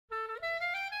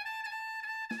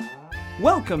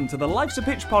Welcome to the Life's a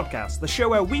Pitch podcast, the show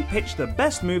where we pitch the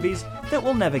best movies that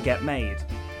will never get made.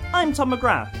 I'm Tom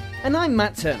McGrath. And I'm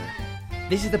Matt Turner.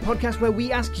 This is the podcast where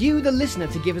we ask you, the listener,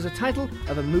 to give us a title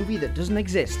of a movie that doesn't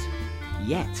exist.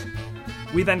 Yet.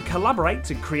 We then collaborate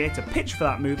to create a pitch for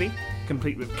that movie,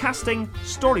 complete with casting,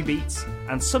 story beats,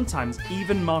 and sometimes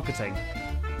even marketing.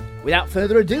 Without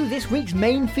further ado, this week's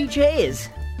main feature is...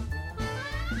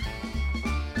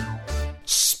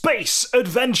 Space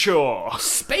Adventure!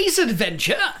 Space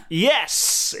Adventure?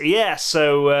 Yes! Yeah,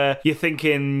 so you're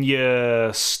thinking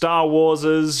your Star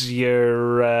Warses,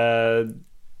 your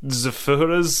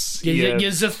Zaphuras? Your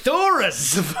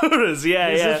Zathoras! Zaphuras,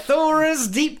 yeah.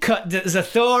 Zathoras, deep cut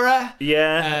Zathora.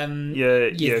 Yeah.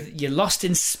 You're Lost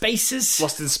in Spaces.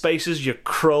 Lost in Spaces, your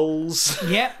Krulls.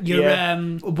 Yep,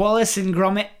 you're Wallace and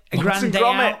Gromit. A Grand Day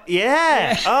Out.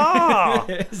 Yeah. Oh.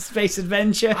 Space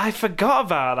Adventure. I forgot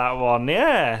about that one,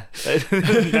 yeah.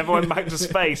 Never went back to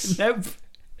space. Nope.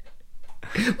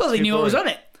 Well, they knew what was on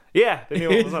it. Yeah, they knew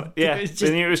what was on it. Yeah,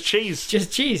 they knew it was cheese.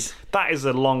 Just cheese. That is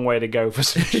a long way to go for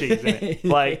some cheese, isn't it?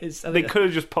 Like, they could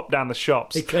have just popped down the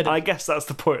shops. They could have. I guess that's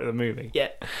the point of the movie.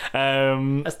 Yeah.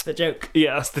 That's the joke.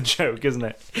 Yeah, that's the joke, isn't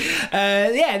it?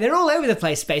 Yeah, they're all over the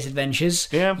place, Space Adventures.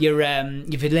 Yeah. Your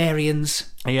Valerians.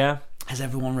 Yeah. As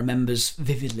everyone remembers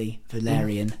vividly,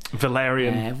 Valerian.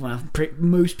 Valerian.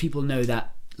 Most people know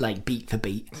that, like, beat for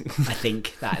beat. I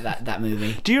think that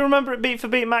movie. Do you remember it beat for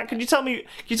beat, Matt? Could you tell me?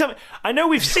 I know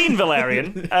we've seen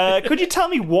Valerian. Could you tell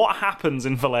me what happens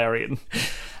in Valerian?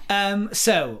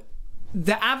 So,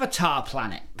 the Avatar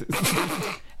planet.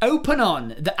 Open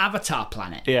on the Avatar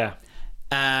planet. Yeah.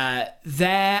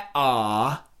 There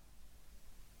are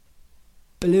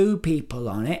blue people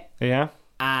on it. Yeah.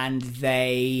 And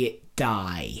they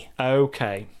die.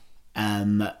 Okay.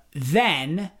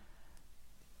 Then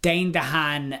Dane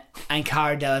DeHaan and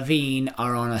Cara Delevingne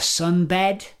are on a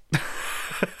sunbed.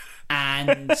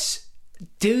 And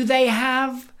do they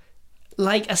have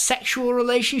like a sexual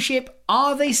relationship?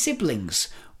 Are they siblings?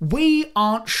 We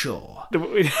aren't sure.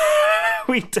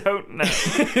 We don't know.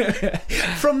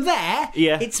 From there,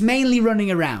 it's mainly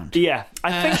running around. Yeah,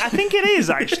 I think it is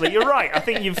actually. You're right. I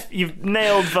think you've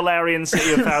nailed Valerian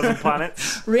City of 1,000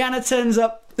 Planets. Rihanna turns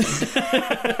up.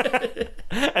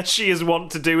 As she is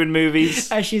wont to do in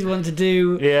movies. As she's wont to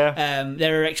do. Yeah.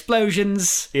 There are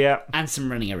explosions. Yeah. And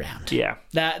some running around. Yeah.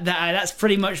 That's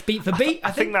pretty much beat for beat.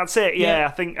 I think that's it. Yeah.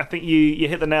 I think you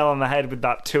hit the nail on the head with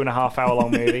that 2.5 hour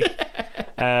long movie.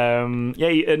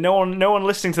 No one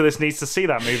listening to this needs to see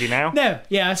that movie now. No.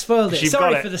 Yeah, I spoiled it.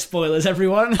 Sorry for the spoilers,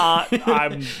 everyone.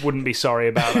 I wouldn't be sorry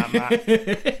about that,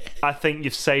 Matt. I think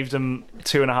you've saved them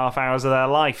 2.5 hours of their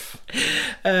life.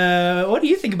 What do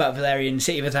you think about Valerian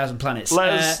City of 1,000 Planets?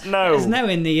 Let us know. Let us know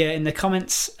in the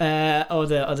comments or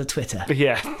the Twitter.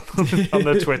 Yeah, on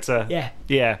the Twitter.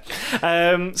 Yeah.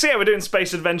 We're doing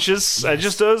Space Adventures.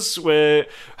 Just us. We're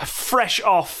fresh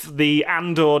off the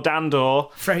Andor Dandor.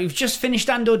 We've just finished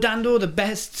Andor Dandor, the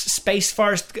best space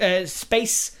Forrest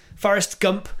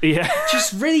Gump. Yeah.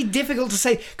 Just really difficult to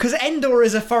say because Endor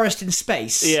is a forest in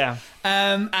space. Yeah.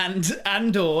 And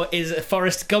Andor is a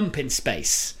Forrest Gump in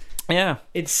space. Yeah,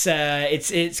 it's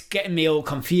getting me all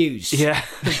confused. Yeah,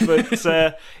 but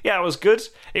it was good.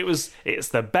 It's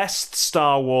the best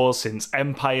Star Wars since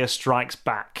Empire Strikes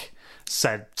Back.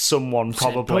 Said someone,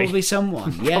 probably. Probably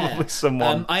someone, yeah. Probably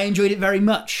someone. I enjoyed it very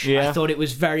much. Yeah. I thought it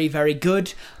was very, very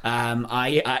good.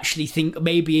 I actually think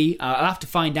maybe I'll have to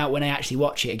find out when I actually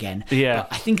watch it again. Yeah.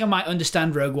 But I think I might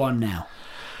understand Rogue One now.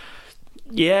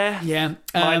 Yeah.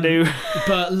 I do.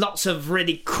 But lots of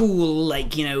really cool,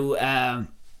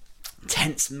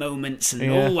 tense moments and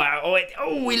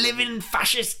we live in a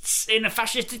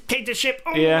fascist dictatorship.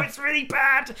 It's really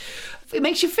bad. It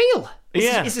makes you feel.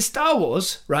 It's a Star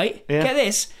Wars, right? Yeah. Get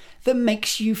this, that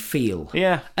makes you feel.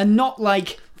 Yeah. And not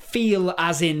like feel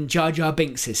as in Jar Jar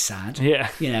Binks is sad. Yeah.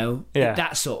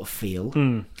 That sort of feel.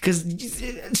 Because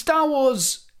Star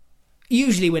Wars,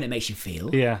 usually when it makes you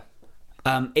feel,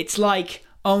 it's like,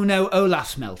 oh no,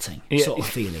 Olaf's melting sort of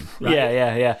feeling. Right?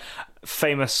 Yeah.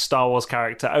 Famous Star Wars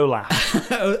character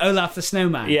Olaf. Olaf the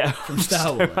Snowman from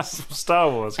Star Wars. Star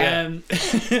Wars, yeah.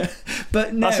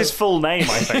 But no. That's his full name,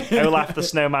 I think. Olaf the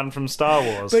Snowman from Star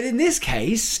Wars. But in this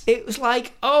case, it was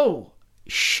like, oh,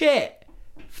 shit,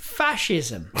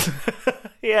 fascism.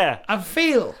 Yeah. I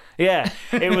feel. Yeah.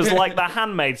 It was like The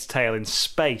Handmaid's Tale in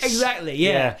space. Exactly,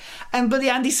 yeah. But the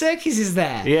Andy Serkis is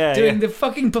there. Doing the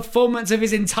fucking performance of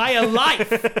his entire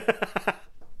life.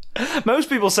 Most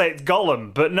people say it's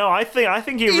Gollum, but no, I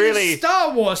think he really... In a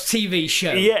Star Wars TV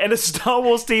show. Yeah, in a Star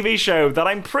Wars TV show that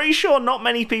I'm pretty sure not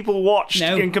many people watched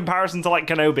in comparison to, like,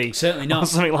 Kenobi. Certainly not. Or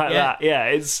something like that. Yeah,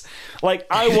 it's... Like,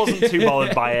 I wasn't too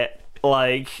bothered by it.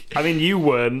 Like, I mean, you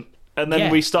weren't. And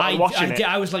then we started watching it.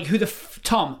 I was like,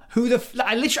 Tom, I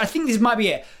think this might be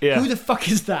it. Yeah. Who the fuck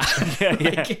is that?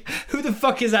 Who the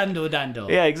fuck is Andor Dandor?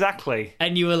 Yeah, exactly.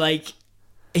 And you were like,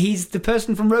 he's the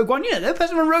person from Rogue One. The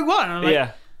person from Rogue One. And I'm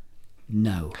like,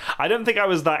 no. I don't think I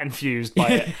was that infused by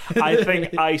it. I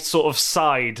think I sort of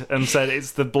sighed and said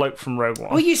it's the bloke from Rogue One.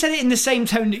 Well, you said it in the same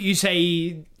tone that you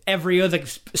say every other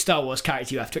Star Wars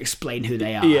character. You have to explain who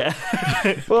they are. Yeah.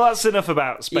 Well, that's enough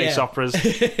about space operas.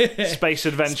 Space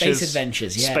adventures. Space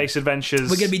adventures, yeah. Space adventures.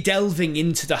 We're going to be delving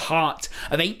into the heart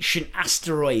of ancient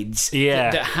asteroids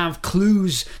that have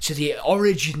clues to the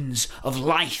origins of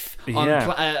life,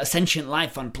 on sentient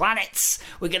life on planets.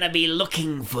 We're going to be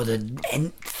looking for the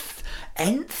nth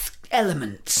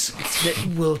elements that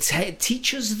will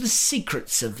teach us the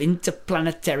secrets of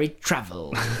interplanetary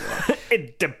travel.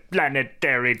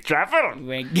 Interplanetary travel?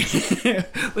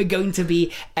 We're going to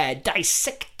be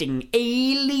dissecting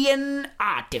alien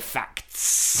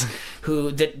artifacts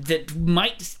that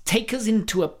might take us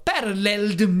into a parallel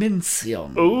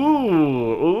dimension.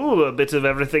 Ooh, a bit of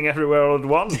everything everywhere all at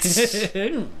once.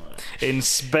 In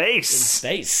space.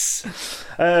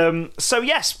 So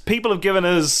yes, people have given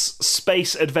us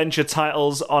space adventure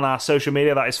titles on our social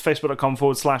media. That is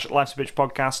facebook.com/Life's a Pitch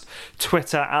podcast,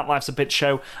 Twitter @Life's a Pitch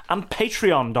show, and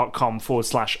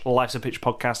patreon.com/Life's a Pitch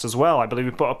podcast as well. I believe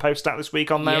we put a post out this week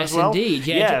on there as well. Yes, indeed.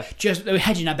 Yeah. Just we're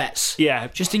hedging our bets. Yeah.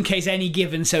 Just in case any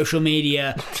given social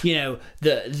media,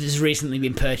 that has recently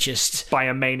been purchased by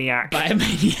a maniac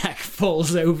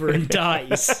falls over and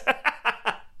dies.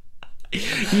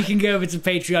 You can go over to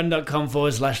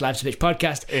patreon.com/Life's a Pitch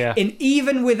podcast. Yeah. And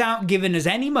even without giving us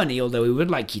any money, although we would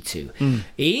like you to,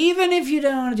 even if you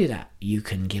don't want to do that, you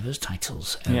can give us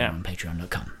titles over on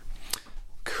patreon.com.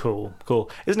 Cool.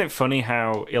 Isn't it funny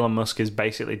how Elon Musk is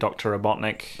basically Dr.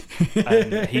 Robotnik?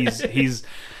 And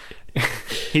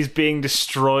he's being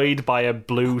destroyed by a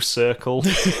blue circle.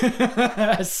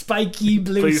 A spiky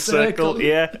blue circle.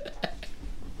 Yeah.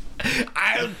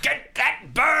 I'll get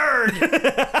that bird!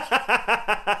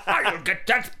 I'll get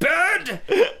that bird!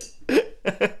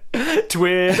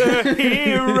 Twitter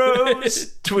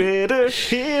heroes. The Twitter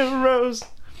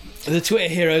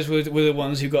heroes were the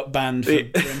ones who got banned for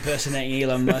impersonating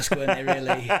Elon Musk, weren't they,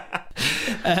 really?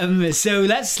 So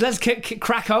let's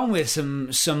crack on with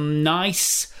some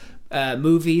nice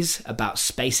movies about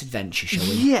space adventure, shall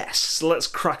we? Yes, let's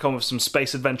crack on with some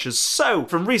space adventures. So,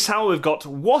 from Rhys Howell, we've got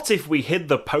What If We Hid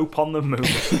the Pope on the Moon?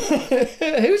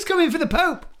 Who's coming for the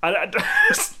Pope?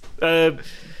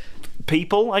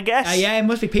 People, I guess. Yeah, it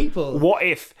must be people. What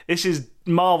if? This is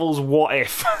Marvel's What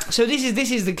If. So this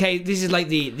is the case. This is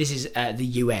the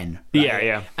UN. Right?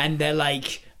 Yeah. And they're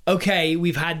like, okay,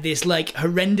 we've had this like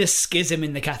horrendous schism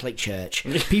in the Catholic Church.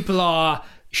 People are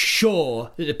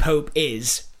sure that the Pope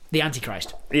is the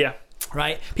Antichrist. Yeah.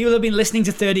 Right? People have been listening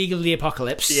to Third Eagle of the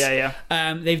Apocalypse. Yeah.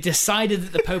 They've decided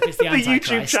that the Pope is the The Antichrist.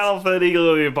 YouTube channel Third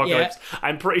Eagle of the Apocalypse. Yeah.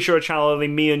 I'm pretty sure a channel only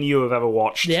me and you have ever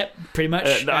watched. Yep, pretty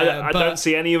much. I don't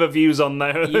see any other views on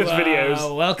those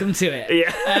videos. Welcome to it.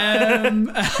 Yeah.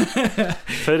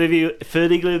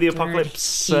 Third Eagle of the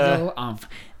Apocalypse. Eagle of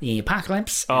the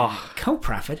Apocalypse. Oh.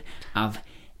 Co-prophet of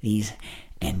these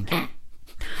end times.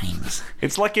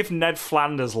 It's like if Ned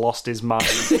Flanders lost his mind.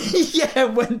 Yeah,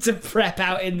 went to prep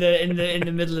out in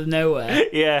the middle of nowhere.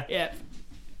 Yeah.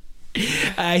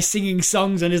 Singing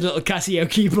songs on his little Casio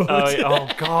keyboard. Oh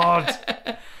God.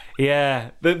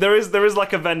 Yeah, there is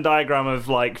like a Venn diagram of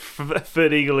like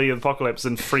Third Eagle of the Apocalypse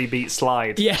and Free Beat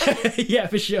Slide. Yeah,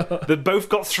 for sure. They've both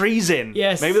got threes in.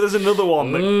 Yes. Maybe there's another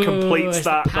one that completes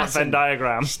that Venn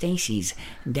diagram. Stacey's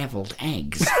deviled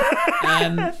eggs.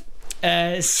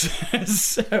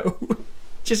 So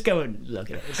just go and look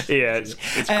at it. Yeah, it's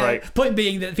great. Point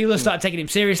being that people have started taking him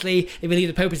seriously. They believe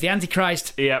the Pope is the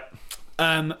Antichrist. Yep.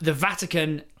 The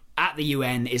Vatican at the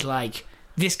UN is like,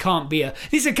 this can't be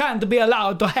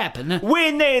allowed to happen.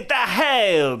 We need the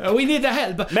help. We need the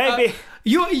help. Maybe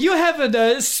you have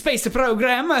the space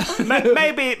program.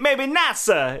 maybe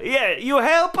NASA. Yeah, you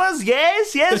help us.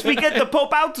 Yes. We get the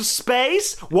Pope out to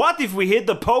space. What if we hit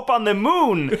the Pope on the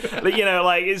moon?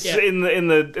 It's in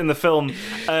the film,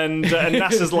 and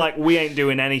NASA's like, we ain't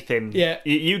doing anything. Yeah,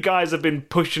 you guys have been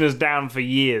pushing us down for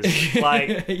years.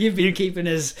 Like you've been keeping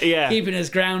us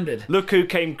grounded. Look who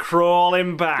came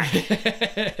crawling back.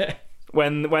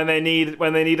 When they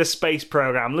need a space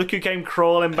program, look who came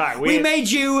crawling back. We made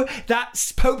you that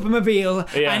Pope-mobile,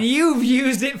 and you've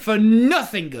used it for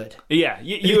nothing good. Yeah,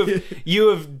 you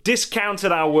have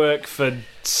discounted our work for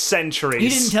centuries. You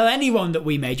didn't tell anyone that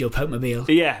we made your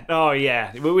Pope-mobile. Yeah. Oh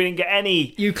yeah. We didn't get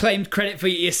any. You claimed credit for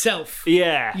it yourself.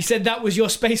 Yeah. You said that was your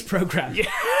space program.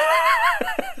 Yeah.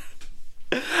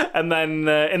 And then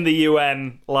in the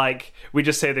UN, like, we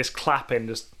just hear this clapping,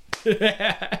 just...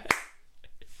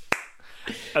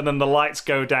 And then the lights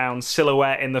go down,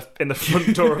 silhouette in the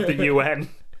front door of the UN,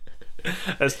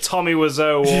 as Tommy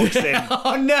Wiseau walks in.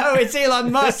 Oh no, it's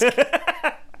Elon Musk.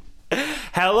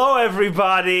 Hello,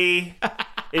 everybody.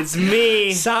 It's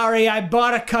me. Sorry, I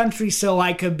bought a country so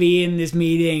I could be in this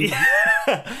meeting.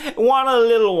 One of the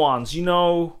little ones,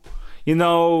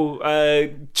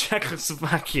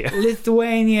 Czechoslovakia.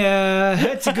 Lithuania,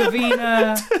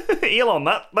 Herzegovina. Elon,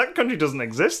 that country doesn't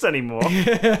exist anymore.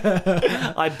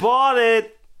 I bought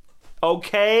it.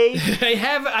 Okay.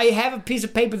 I have a piece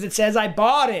of paper that says I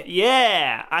bought it.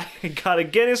 Yeah, I got a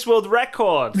Guinness World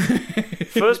Record.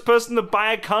 First person to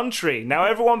buy a country. Now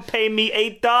everyone pay me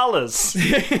 $8.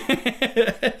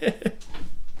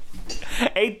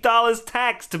 $8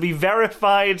 tax to be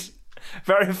verified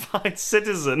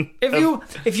citizen.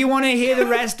 If you want to hear the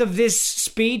rest of this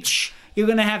speech, you're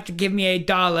gonna have to give me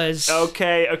 $8.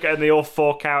 Okay, and they all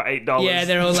fork out $8. Yeah,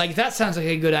 they're all like, that sounds like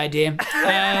a good idea.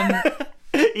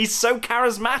 He's so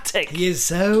charismatic. He is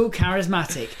so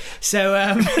charismatic. So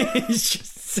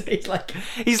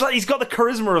he's got the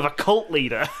charisma of a cult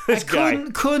leader. This guy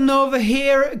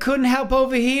couldn't help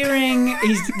overhearing.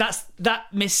 That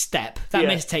misstep,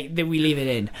 mistake that we leave it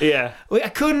in. Yeah, I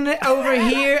couldn't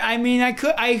overhear. I mean, I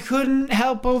couldn't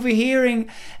help overhearing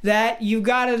that you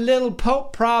got a little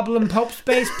Pope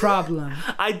space problem.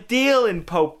 I deal in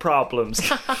Pope problems.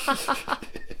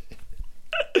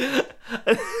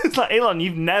 It's like, Elon,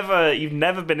 you've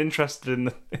never been interested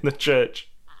in the church.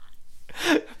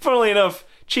 Funnily enough,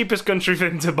 cheapest country for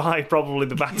him to buy, probably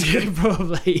the Vatican.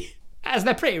 Probably. As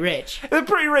they're pretty rich. They're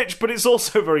pretty rich, but it's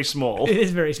also very small. It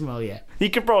is very small, yeah. You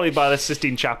could probably buy the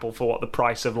Sistine Chapel for the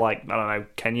price of, like, I don't know,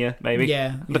 Kenya, maybe?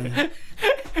 Yeah.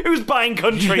 Who's buying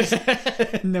countries?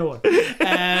 No one.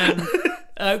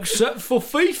 Except for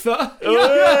FIFA.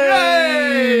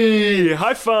 Hey!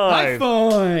 High five! High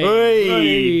five!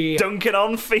 Hey! Dunking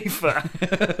on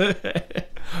FIFA.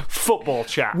 Football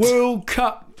chat. World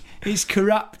Cup is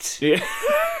corrupt. Yeah.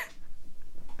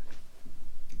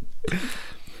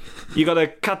 You gotta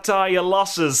Qatar your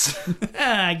losses.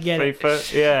 I get FIFA.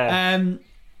 it. Yeah.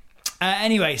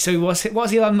 Anyway, so what's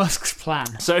Elon Musk's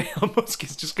plan? So Elon Musk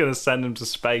is just going to send him to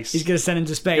space. He's going to send him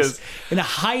to space. Going to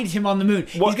hide him on the moon.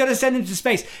 He's going to send him to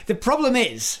space. The problem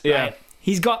is, right,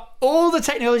 he's got all the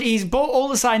technology. He's bought all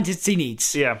the scientists he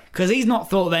needs. Yeah. Because he's not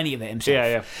thought of any of it himself.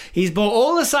 Yeah. He's bought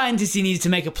all the scientists he needs to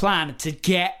make a plan to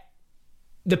get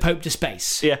the Pope to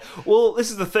space. Yeah. Well, this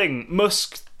is the thing.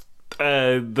 Musk,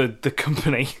 the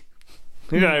company,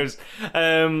 who knows?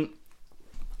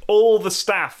 All the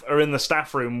staff are in the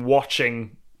staff room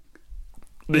watching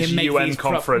this UN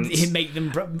conference. He'd make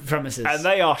them promises. And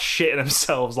they are shitting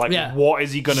themselves. Like, what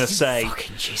is he going to say?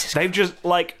 Fucking Jesus. They've just,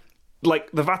 like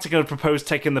the Vatican have proposed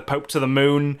taking the Pope to the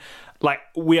moon. Like,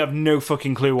 we have no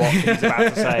fucking clue what he's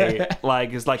about to say.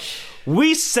 Like, it's like,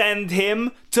 we send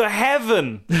him to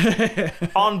heaven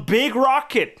on big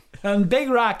rocket. On big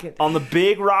rocket. On the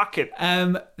big rocket.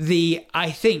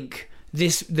 I think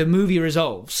the movie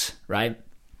resolves, right,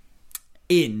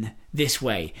 in this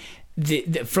way.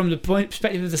 From the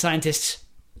perspective of the scientists,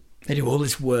 they do all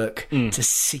this work to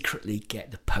secretly get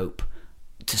the Pope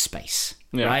to space.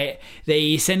 Yeah. Right?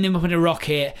 They send him up in a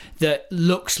rocket that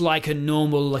looks like a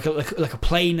normal, like a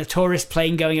plane, a tourist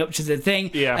plane going up to the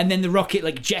thing. Yeah. And then the rocket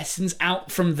like jettisons out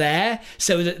from there,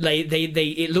 so that they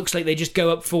it looks like they just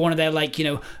go up for one of their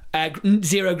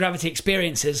zero gravity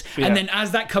experiences. Yeah. And then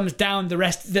as that comes down, the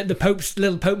little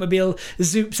Pope mobile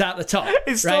zoops out the top.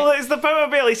 It's the Pope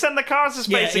mobile. He sent the car to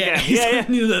space again. Yeah.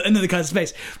 Another car to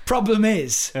space. Problem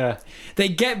is, they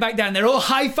get back down. They're all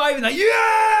high fiving like,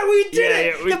 yeah, we did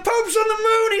it. The Pope's on the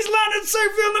moon. He's landed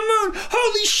safely on the moon.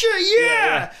 Holy shit,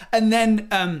 yeah. And then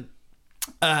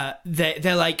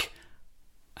they're like,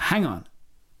 hang on,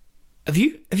 have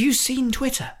you seen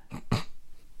Twitter?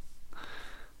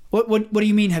 What do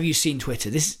you mean? Have you seen Twitter?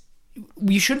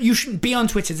 You shouldn't be on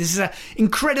Twitter. This is an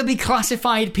incredibly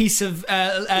classified piece of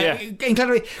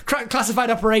incredibly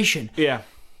classified operation. Yeah,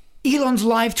 Elon's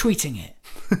live tweeting it.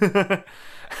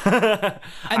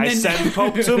 I sent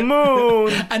Pope to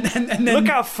moon. and then look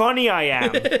how funny I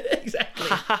am. Exactly.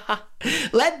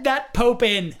 Let that Pope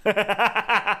in.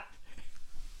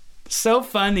 So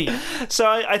funny. So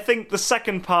I think the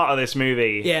second part of this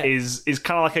movie is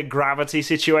kind of like a gravity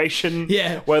situation.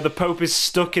 Yeah. Where the Pope is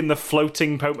stuck in the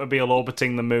floating Pope-mobile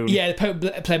orbiting the moon. Yeah, the Pope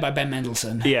played by Ben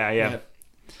Mendelsohn. Yeah.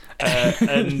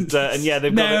 And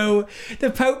they've got the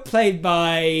Pope played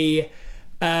by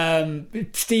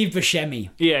Steve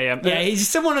Buscemi. Yeah. He's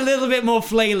someone a little bit more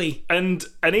flaily. And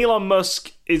Elon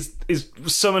Musk is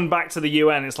summoned back to the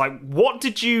UN. It's like, what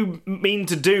did you mean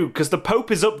to do? Because the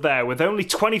Pope is up there with only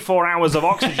 24 hours of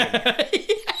oxygen.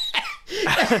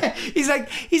 He's like,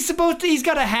 he's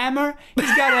got a hammer.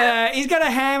 He's got a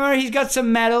hammer. He's got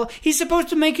some metal. He's supposed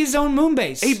to make his own moon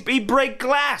base. He break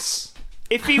glass.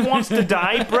 If he wants to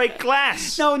die, break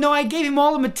glass. No, I gave him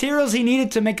all the materials he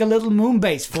needed to make a little moon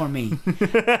base for me,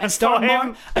 and start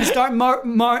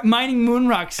mining moon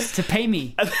rocks to pay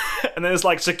me. And then it's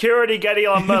like, security, get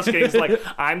Elon Musk. And he's like,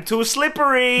 I'm too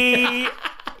slippery.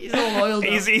 He's all oiled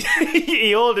up.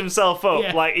 He oiled himself up.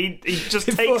 Yeah. Like he just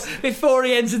before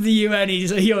he entered the UN,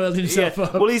 he oiled himself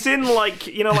up. Well, he's in like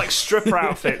stripper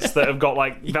outfits that have got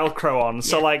like Velcro on.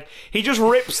 So like he just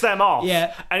rips them off.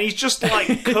 Yeah. And he's just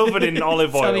like covered in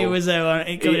olive oil. Tommy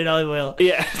Wiseau covered in olive oil.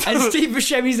 Yeah. And Steve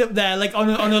Buscemi's up there like on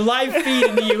a live feed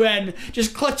in the UN,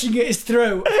 just clutching at his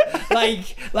throat,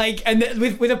 and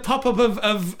with a pop up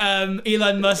of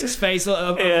Elon Musk's face,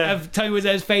 of Tommy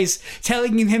Wiseau's face,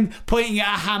 telling him, pointing at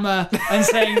a hammer and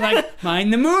saying like, "Mine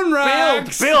the moon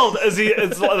rocks." Build as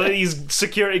these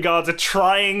security guards are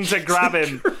trying to grab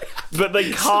him, but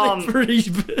they can't. Slippery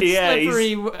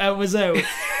Wiseau.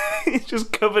 He's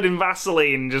just covered in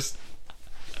Vaseline. Just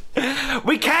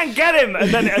we can't get him,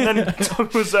 and then Tom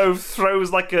Wiseau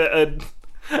throws like a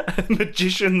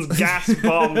magician's gas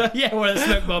bomb. Yeah, or a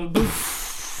smoke bomb.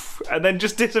 And then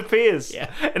just disappears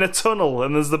in a tunnel,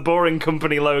 and there's the Boring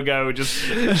Company logo just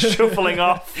shuffling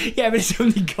off. Yeah, but it's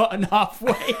only gotten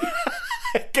halfway.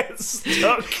 It gets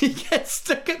stuck. He gets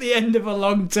stuck at the end of a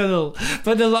long tunnel.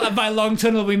 But by long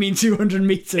tunnel, we mean 200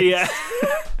 metres. Yeah.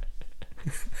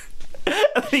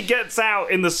 And he gets out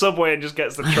in the subway and just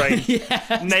gets the train.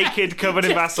 Naked, covered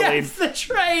in Vaseline. Gets the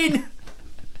train.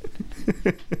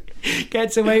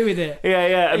 Gets away with it.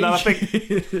 Yeah. And then I think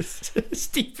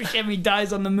Steve Buscemi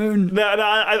dies on the moon. No.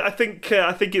 I think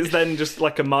it's then just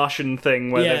like a Martian thing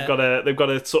where they've got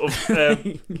to sort of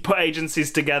put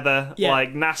agencies together,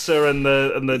 like NASA and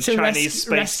the Chinese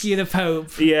space, rescue the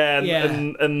Pope.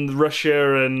 And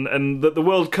Russia and the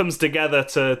world comes together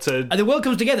to. And the world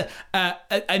comes together,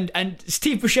 and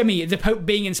Steve Buscemi, the Pope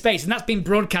being in space, and that's been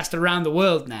broadcast around the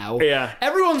world now. Yeah,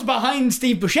 everyone's behind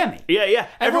Steve Buscemi. Yeah.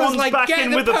 Everyone's like, back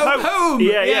in with the Pope home.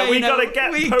 Yeah, we gotta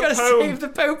get we Pope gotta home. Save the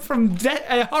Pope from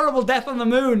a horrible death on the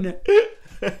moon.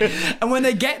 And when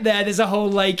they get there, there's a whole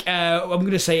like I'm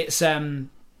gonna say it's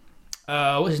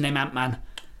what's his name, Ant-Man.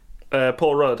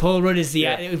 Paul Rudd. Paul Rudd is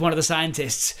one of the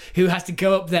scientists who has to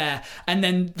go up there, and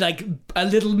then like a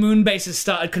little moon base has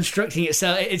started constructing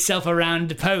itself around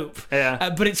the Pope.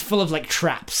 Yeah. But it's full of like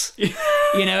traps.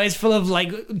 It's full of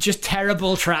like just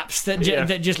terrible traps that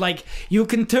just like, you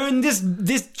can turn this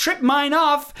trip mine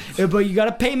off, but you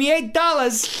gotta pay me $8.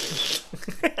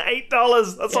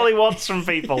 $8. That's all he wants from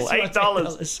people.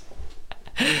 $8.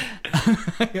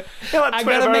 Like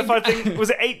verified thing. Was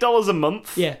it $8 a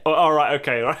month? Yeah. All right.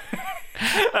 Okay. Right.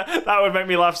 That would make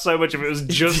me laugh so much if it was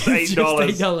just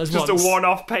 $8. Just a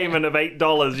one-off payment of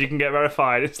 $8. You can get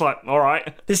verified. It's like, all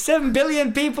right. There's 7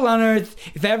 billion people on Earth.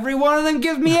 If every one of them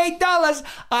gives me $8,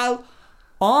 I'll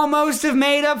almost have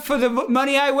made up for the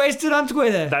money I wasted on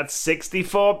Twitter. That's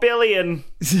 64 billion.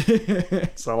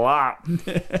 It's a lot.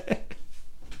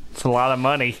 It's a lot of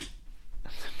money.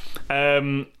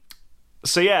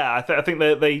 So yeah, I think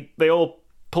they all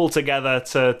pull together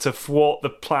to thwart the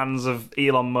plans of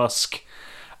Elon Musk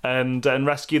and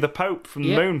rescue the Pope from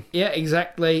the moon. Yeah,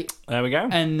 exactly. There we go.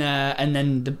 And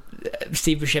then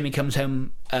Steve Buscemi comes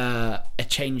home a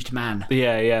changed man.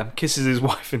 Yeah. Kisses his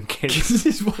wife and kids. Kisses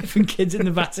his wife and kids in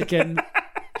the Vatican.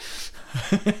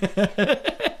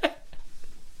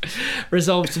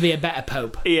 Resolves to be a better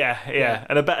Pope. Yeah.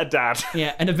 And a better dad.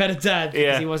 Yeah, and a better dad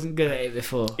because he wasn't good at it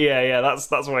before. Yeah,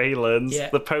 that's where he learns. Yeah.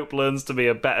 The Pope learns to be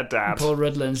a better dad. And Paul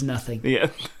Rudd learns nothing.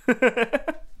 Yeah.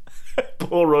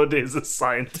 Paul Rudd is a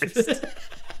scientist.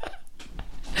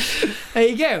 There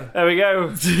you go. There we go.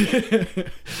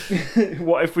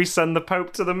 What if we send the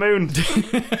Pope to the moon?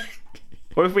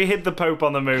 What if we hid the Pope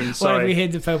on the moon? Sorry. What if we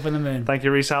hid the Pope on the moon? Thank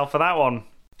you, Reese Howell, for that one.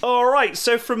 All right,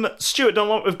 so from Stuart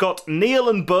Dunlop, we've got Neil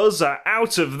and Buzz are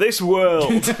out of this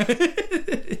world.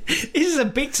 This is a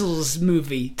Beatles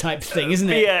movie type thing, isn't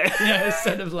it? Yeah.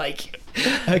 Sort of like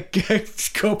a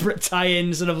corporate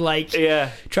tie-in, sort of like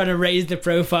trying to raise the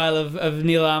profile of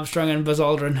Neil Armstrong and Buzz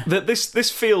Aldrin. This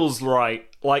feels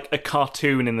like a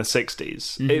cartoon in the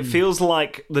 60s. Mm-hmm. It feels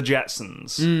like the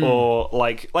Jetsons, or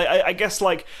like I guess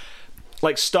like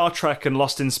Star Trek and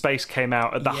Lost in Space came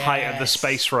out at the height of the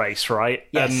space race, right?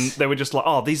 Yes. And they were just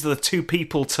like, these are the two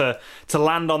people to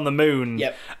land on the moon.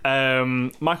 Yep.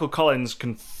 Michael Collins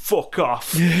can fuck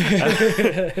off.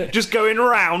 Just going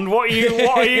round. What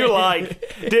are you like?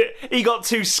 He got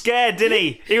too scared, didn't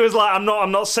he? He was like, I'm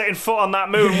not setting foot on that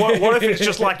moon. What if it's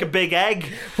just like a big egg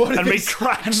and we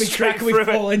crack we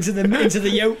fall into the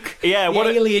yolk? Yeah, the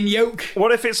alien yolk.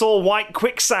 What if it's all white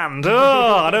quicksand?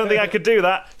 Oh, I don't think I could do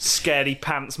that. Scaredy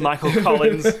pants, Michael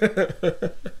Collins.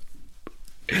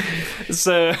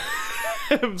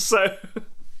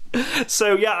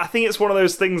 So yeah, I think it's one of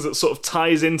those things that sort of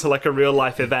ties into like a real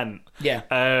life event. Yeah.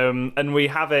 And we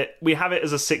have it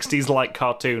as a 60s like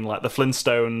cartoon, like the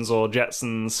Flintstones or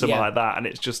Jetsons, something like that. And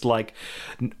it's just like,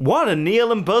 what are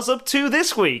Neil and Buzz up to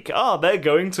this week? Oh, they're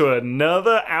going to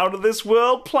another out of this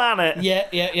world planet. Yeah.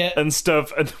 And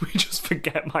stuff. And we just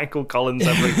forget Michael Collins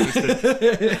ever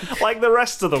existed. Like the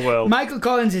rest of the world. Michael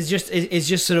Collins is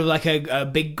just sort of like a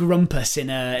big grumpus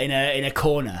in a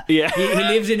corner. Yeah. He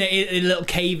lives in a little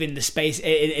cave in the space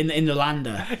in the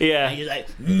lander. Yeah. And he's like,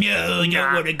 no,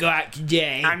 don't want to go out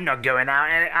today. I'm not going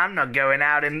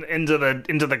out into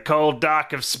the cold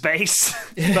dark of space.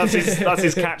 That's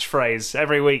his catchphrase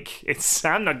every week. It's,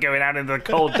 I'm not going out into the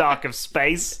cold dark of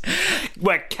space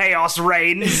where chaos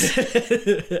reigns.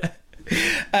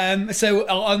 So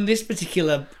on this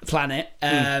particular planet,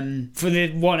 for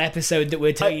the one episode that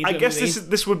we're taking, I guess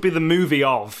this would be the movie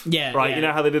of, right? Yeah. You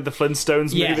know how they did the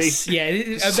Flintstones movie?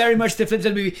 Yeah, very much the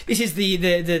Flintstones movie. This is the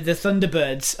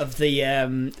Thunderbirds of the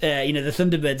the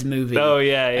Thunderbirds movie. Oh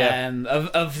yeah.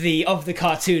 Of the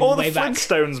cartoon or way the back.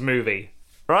 Flintstones movie.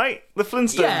 Right? The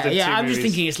Flintstones did two I'm movies. just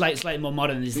thinking it's slightly more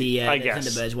modern as the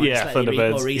Thunderbirds one. Yeah, slightly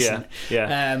Thunderbirds. more recent.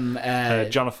 Yeah.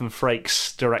 Jonathan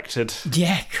Frakes directed.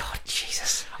 Yeah, God,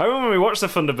 Jesus. I remember when we watched the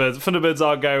Thunderbirds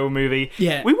Are Go movie.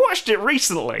 Yeah. We watched it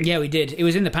recently. Yeah, we did. It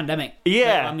was in the pandemic.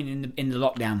 Yeah. I mean, in the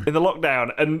lockdown. In the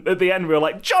lockdown. And at the end we were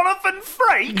like, Jonathan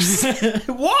Frakes?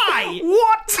 Why?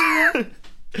 What?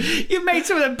 You made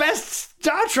some of the best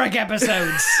Star Trek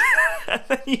episodes. And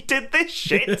then you did this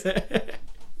shit.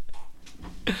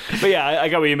 But yeah, I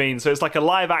get what you mean. So it's like a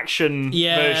live-action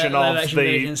version of the...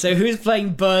 version. So who's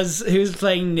playing Buzz? Who's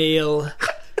playing Neil?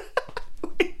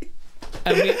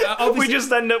 And we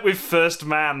just end up with First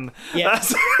Man. Yeah.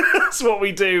 That's what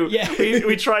we do. Yeah.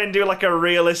 We try and do like a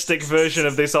realistic version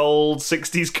of this old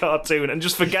 60s cartoon and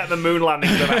just forget the moon landing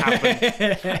never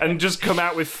happened. And just come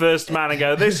out with First Man and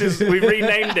go, we've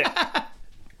renamed it.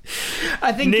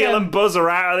 I think Neil and Buzz are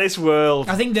out of this world.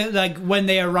 I think that like when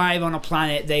they arrive on a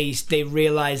planet, they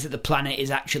realise that the planet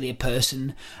is actually a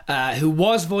person who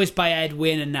was voiced by Ed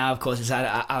Wynn, and now of course it's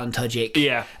Alan Tudyk.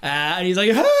 Yeah, and he's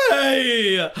like,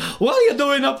 "Hey, what are you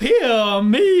doing up here?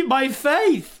 My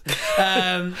faith."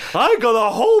 I got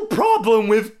a whole problem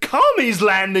with commies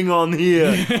landing on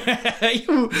here.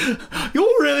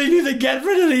 you really need to get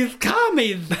rid of these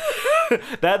commies.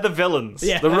 They're the villains.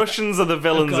 Yeah. The Russians are the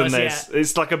villains in this. Yeah.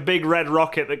 It's like a big red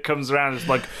rocket that comes around. It's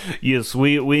like, yes,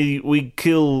 we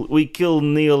kill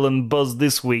Neil and Buzz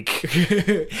this week.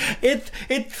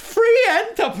 It's free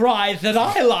enterprise that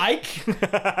I like.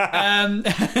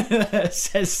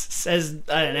 Says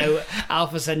I don't know,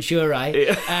 Alpha Centauri.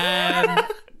 Yeah.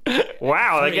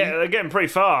 Wow, they're getting pretty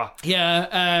far.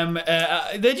 Yeah,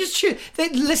 they just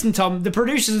listen, Tom. The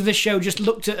producers of this show just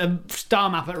looked at a star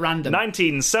map at random.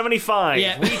 1975.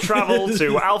 Yeah. We travel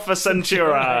to Alpha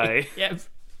Centauri. Yep.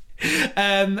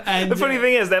 And the funny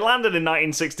thing is, they landed in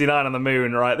 1969 on the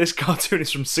moon. Right, this cartoon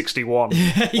is from 61.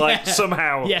 Like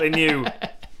somehow they knew.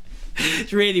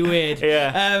 It's really weird.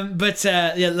 Yeah. But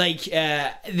in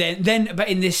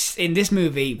this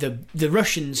movie, the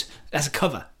Russians, that's a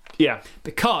cover. Yeah.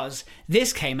 Because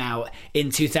this came out in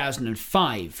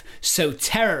 2005, so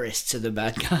terrorists are the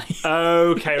bad guys.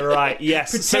 Okay, right,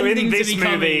 yes. So in this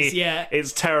movie,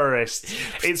 it's terrorists.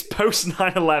 It's post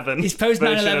 9/11. It's post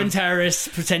 9/11 terrorists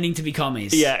pretending to be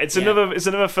commies. Yeah, it's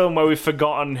another film where we've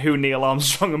forgotten who Neil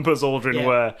Armstrong and Buzz Aldrin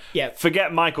were. Yep.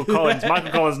 Forget Michael Collins. Michael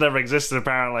Collins never existed,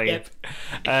 apparently. Yep.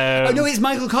 Oh no, it's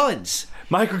Michael Collins.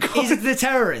 Michael Collins. He's the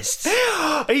terrorist.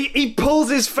 he pulls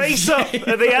his face up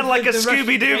at the end like a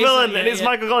Scooby-Doo villain, and it's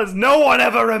Michael Collins. No one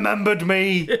ever remembered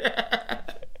me.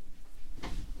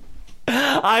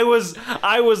 I was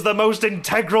the most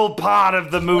integral part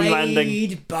of the moon landing.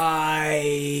 Played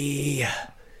by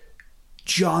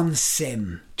John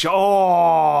Sim.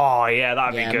 Oh, yeah,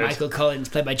 that'd be good. Michael Collins,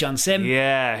 played by John Sim.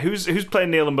 Yeah, who's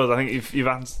playing Neil and Buzz? I think you've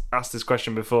asked this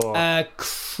question before.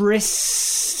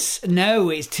 Chris. No,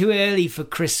 it's too early for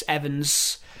Chris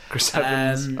Evans. Chris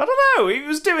Evans. I don't know. He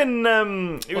was doing.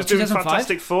 He was doing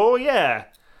Fantastic Four. Yeah,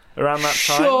 around that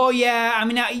time. Sure. Yeah. I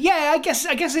mean, I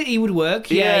guess he would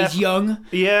work. Yeah, he's young.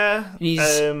 Yeah.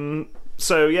 He's.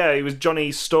 So yeah, he was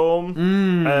Johnny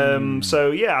Storm. So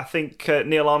yeah, I think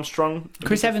Neil Armstrong,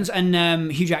 Chris Evans,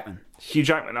 and Hugh Jackman. Hugh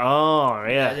Jackman. Oh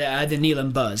yeah, The Neil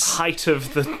and Buzz. Height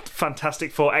of the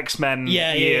Fantastic Four X-Men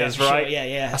years, sure, right?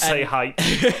 yeah. I say height.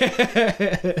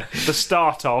 The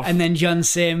start of. And then John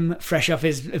Sim, fresh off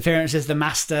his appearance as the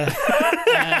Master.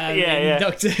 yeah.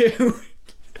 Doctor Who.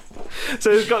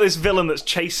 So he's got this villain that's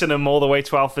chasing him all the way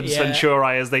to Alpha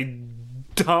Centauri as they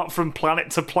dart from planet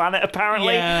to planet,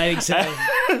 apparently. Yeah, I think so.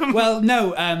 Well, no,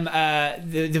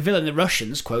 the villain, the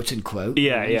Russians, quote unquote,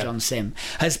 John Sim,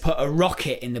 has put a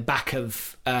rocket in the back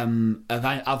of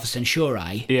Alpha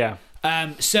Centauri. Yeah.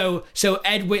 So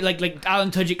Ed, like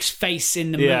Alan Tudyk's face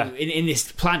in the moon, in this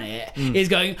planet is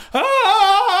going,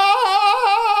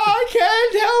 I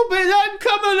can't help it, I'm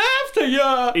coming after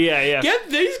you. Yeah. Get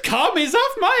these commies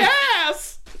off my ass.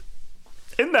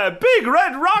 In their big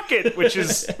red rocket, which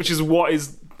is what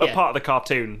is a part of the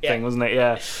cartoon thing, wasn't it?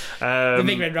 Yeah. The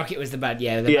big red rocket was the bad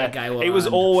guy. It was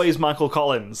always Michael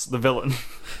Collins, the villain.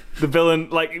 The villain,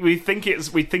 like we think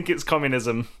it's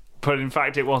communism, but in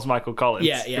fact it was Michael Collins.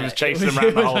 Yeah. He was chasing him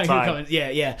around the whole time. Collins.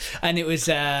 Yeah. And it was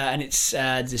it's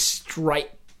the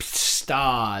striped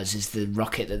stars is the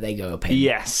rocket that they go up in.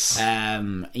 Yes.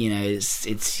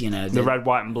 It's the red,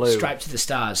 white, and blue. Stripe to the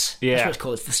stars. Yeah. That's what it's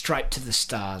called. It's the stripe to the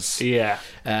stars. Yeah.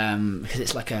 Because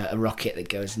it's like a rocket that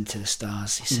goes into the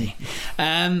stars, you see.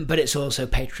 But it's also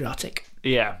patriotic.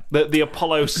 Yeah. The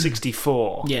Apollo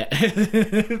 64. Yeah.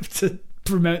 To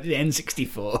promote the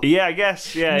N64. Yeah, I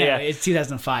guess. Yeah, no, yeah. It's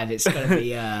 2005. It's got to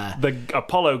be the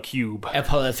Apollo Cube.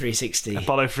 Apollo 360.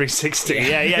 Apollo 360.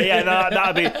 Yeah. No,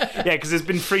 that'd be because there's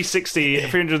been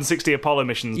 360 Apollo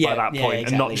missions by that point, exactly.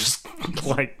 and not just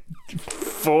like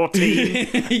 14,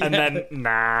 and then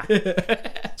nah.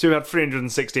 So we had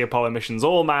 360 Apollo missions,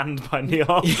 all manned by Neil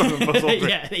Armstrong and Buzz Aldrin.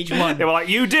 Yeah, each one. They were like,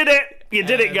 "You did it! You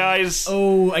did it, guys!"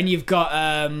 Oh, and you've got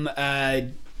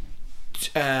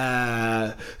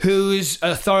who's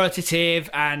authoritative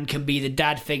and can be the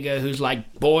dad figure who's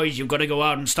like, boys, you've got to go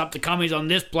out and stop the commies on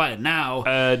this planet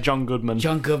now. John Goodman.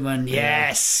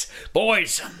 Yes.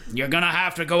 Boys, you're gonna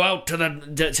have to go out to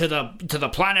the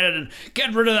planet and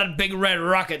get rid of that big red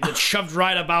rocket that's shoved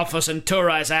right up Alpha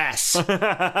Centauri's ass.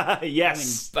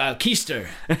 Yes. Keister.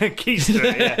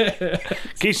 Keister, yeah.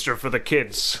 Keister for the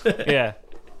kids. Yeah.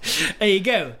 There you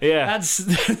go. Yeah.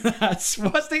 That's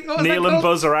what's Neil and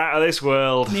Buzz are out of this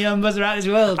world. Neil and Buzz are out of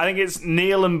this world. I think it's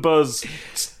Neil and Buzz :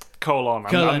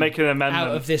 I'm making an amendment.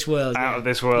 Out of this world. Out of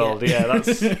this world. Yeah,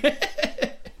 that's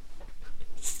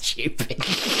stupid.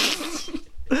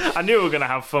 I knew we were going to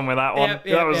have fun with that one.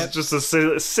 That was just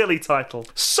a silly title.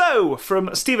 So,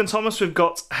 from Stephen Thomas, we've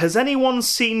got, has anyone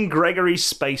seen Gregory's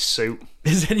spacesuit?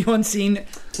 Has anyone seen...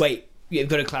 Wait. You've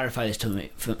got to clarify this for me.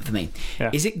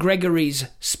 Yeah. Is it Gregory's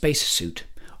spacesuit,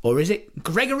 or is it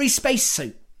Gregory's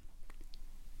spacesuit?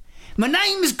 My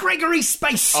name's Gregory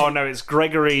Spacesuit. Oh no, it's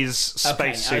Gregory's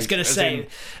spacesuit. I was going to say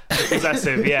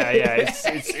possessive. Yeah.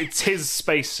 It's his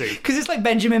spacesuit because it's like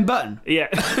Benjamin Button. Yeah,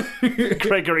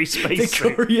 Gregory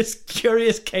spacesuit. The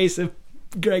curious case of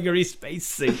Gregory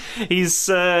Spacesuit. He's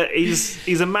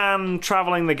a man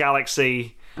traveling the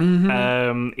galaxy.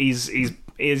 Mm-hmm.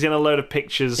 He's in a load of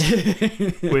pictures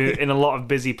in a lot of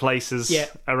busy places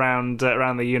around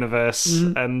the universe,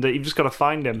 and you've just got to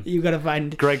find him. You've got to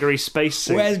find Gregory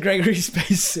Spacesuit. Where's Gregory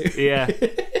Spacesuit? Yeah.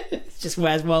 It's just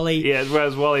Where's Wally? Yeah,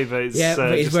 Where's Wally? But it's,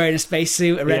 but he's wearing a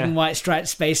spacesuit, a red and white striped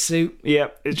spacesuit. Yeah,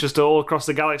 it's just all across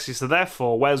the galaxy. So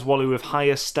therefore, Where's Wally with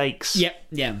higher stakes?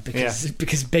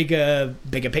 Because bigger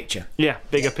picture. Yeah,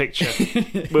 bigger picture.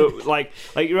 But like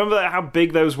you remember how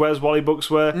big those Where's Wally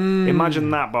books were? Imagine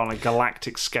that, but on a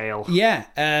galactic scale. Yeah.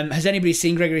 Has anybody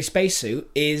seen Gregory Spacesuit?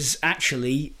 Is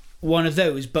actually one of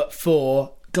those, but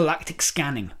for galactic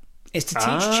scanning. It's to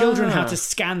teach children how to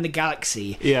scan the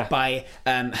galaxy by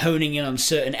honing in on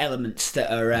certain elements that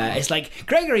are... it's like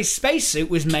Gregory's spacesuit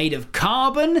was made of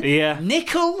carbon,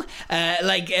 nickel,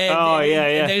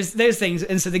 those things.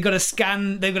 And so they've got to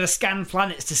scan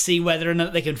planets to see whether or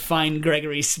not they can find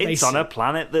Gregory's spacesuit. It's on a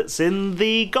planet that's in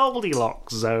the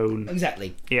Goldilocks zone.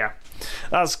 Exactly. Yeah.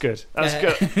 That's good. That's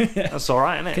good. That's all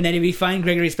right, isn't it? Can anybody find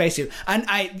Gregory's spacesuit? And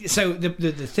so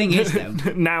the thing is, though...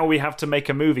 now we have to make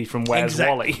a movie from Where's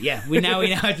Wally. Yeah, we now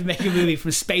have to make a movie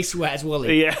from Space Where's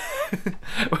Wally. Yeah.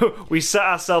 We set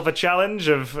ourselves a challenge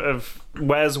of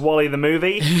Where's Wally the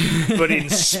movie, but in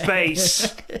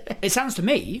space. It sounds to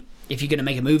me, if you're going to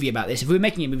make a movie about this, if we're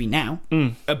making a movie now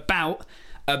about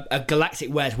a Galactic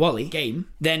Where's Wally game,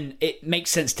 then it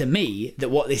makes sense to me that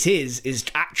what this is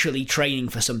actually training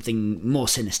for something more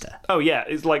sinister. Oh yeah,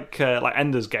 it's like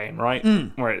Ender's Game, right?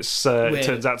 Where it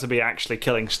turns out to be actually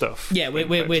killing stuff. Yeah,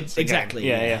 we're exactly.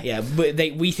 Yeah.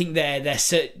 We think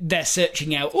they're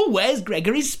searching out. Oh, where's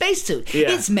Gregory's spacesuit?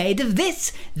 Yeah. It's made of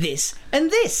this,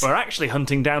 and this. We're actually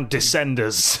hunting down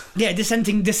descenders. Yeah,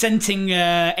 dissenting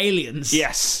aliens.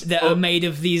 Yes, that are made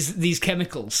of these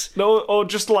chemicals. No, or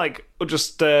just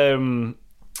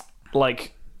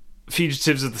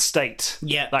fugitives of the state.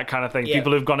 Yeah, that kind of thing. Yeah.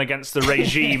 People who've gone against the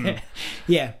regime.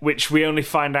 Yeah, which we only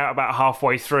find out about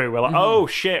halfway through. We're like, oh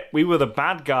shit, we were the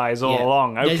bad guys all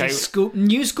along. Okay, there's a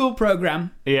new school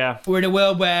program. Yeah, we're in a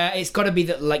world where it's got to be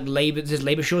that there's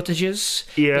labor shortages.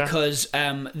 Yeah, because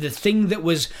the thing that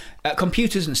was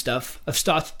computers and stuff have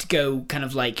started to go kind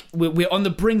of like we're on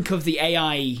the brink of the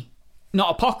AI. Not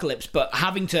apocalypse, but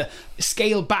having to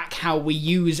scale back how we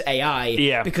use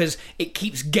AI because it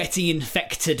keeps getting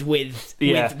infected with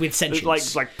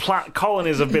sentience. Like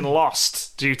colonies have been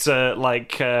lost due to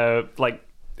like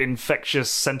infectious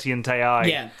sentient AI.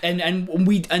 Yeah,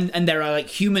 and there are like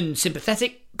human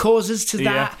sympathetic causes to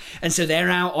that, and so they're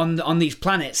out on these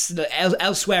planets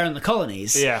elsewhere in the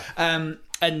colonies. Yeah.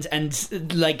 And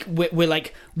like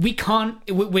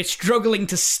we're struggling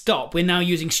to stop. We're now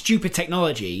using stupid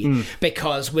technology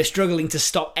because we're struggling to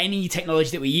stop any technology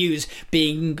that we use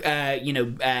being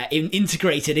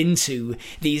integrated into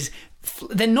these.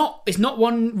 It's not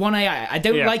one AI. I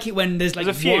don't like it when there's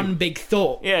one big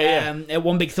thought.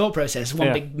 One big thought process,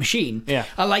 one big machine. Yeah.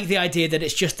 I like the idea that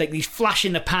it's just like these flash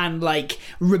in the pan like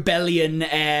rebellion,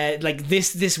 like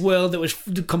this world that was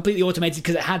completely automated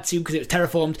because it had to, because it was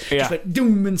terraformed. Just went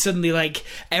doom, and suddenly like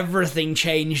everything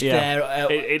changed there.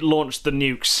 It launched the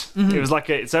nukes. It was like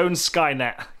its own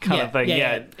Skynet kind of thing.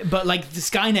 Yeah. But like the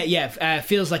Skynet,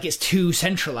 feels like it's too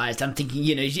centralized. I'm thinking,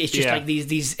 it's just like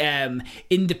these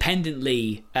independent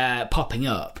popping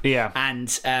up, and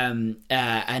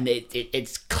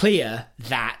it's clear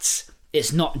that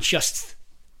it's not just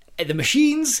the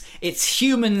machines; it's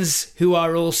humans who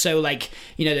are also like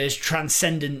those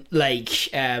transcendent what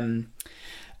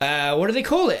do they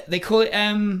call it? They call it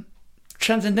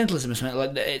transcendentalism or something.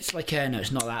 Like it's like no,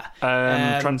 it's not that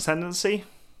transcendency,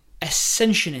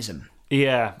 ascensionism.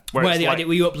 Yeah, where the idea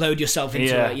where you upload yourself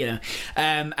into it,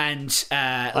 and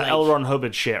like L. Ron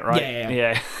Hubbard shit, right?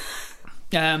 Yeah.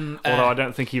 Although I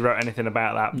don't think he wrote anything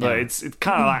about that, but it's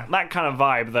kind of like that kind of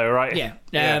vibe, though, right? Yeah.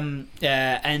 And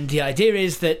the idea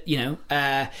is that you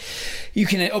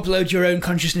can upload your own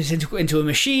consciousness into a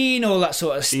machine, all that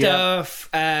sort of stuff,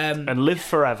 and live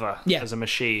forever as a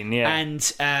machine. Yeah. And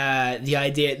the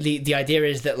idea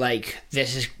is that like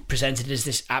this is presented as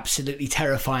this absolutely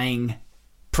terrifying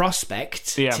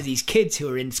prospect to these kids who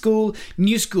are in school,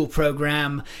 new school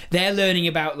program. They're learning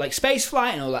about like space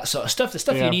flight and all that sort of stuff, the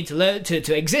stuff you need to learn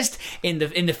to exist in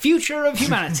the future of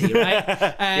humanity, right?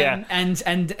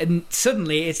 And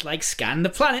suddenly it's like scan the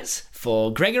planets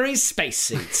for Gregory's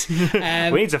spacesuit.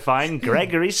 We need to find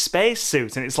Gregory's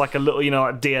spacesuit, and it's like a little,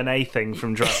 like DNA thing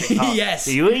from Jurassic Park. Yes,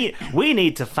 we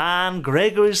need to find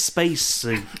Gregory's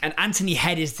spacesuit. And Anthony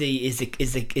Head is the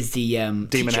demon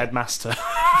teacher. headmaster.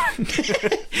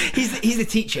 he's the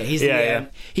teacher. He's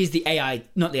the AI,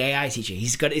 not the AI teacher.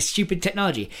 He's got his stupid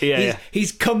technology.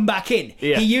 He's come back in.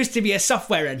 Yeah. He used to be a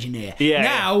software engineer.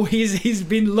 Now he's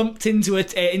been lumped into a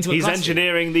classroom. He's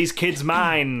engineering these kids'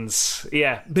 minds.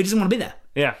 Yeah, but he doesn't want to be there.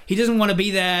 Yeah, he doesn't want to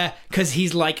be there because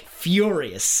he's like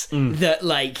furious that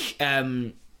like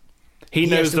he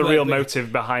knows the real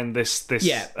motive behind this. He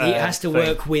has to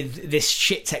work with this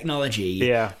shit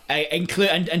technology.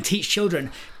 And teach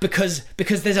children because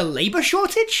there's a labor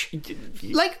shortage.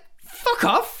 Like, fuck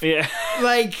off. Yeah,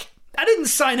 like. I didn't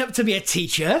sign up to be a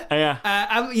teacher.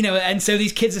 And so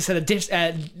these kids are sort of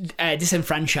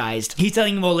disenfranchised. He's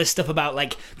telling them all this stuff about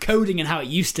like coding and how it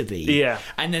used to be. Yeah.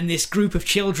 And then this group of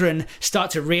children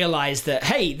start to realize that,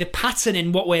 hey, the pattern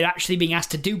in what we're actually being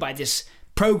asked to do by this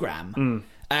program,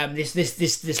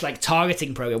 this like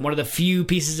targeting program, one of the few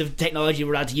pieces of technology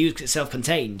we're allowed to use because it's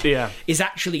self-contained, is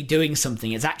actually doing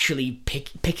something. It's actually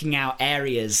picking out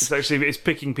areas. It's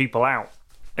picking people out.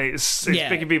 It's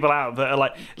picking people out that are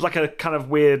like a kind of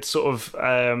weird sort of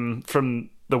from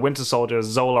the Winter Soldier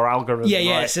Zola algorithm.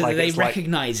 Right? So that they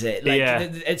recognise it.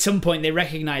 At some point they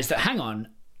recognise that, hang on,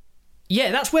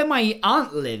 that's where my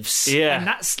aunt lives. Yeah. And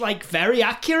that's like very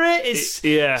accurate. It's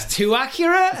too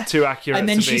accurate. Too accurate. And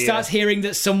then she starts hearing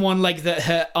that someone like that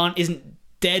her aunt isn't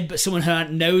dead, but someone her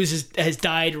aunt knows has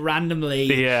died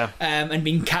randomly, and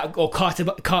been carted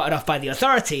off by the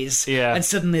authorities. And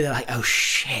suddenly they're like, oh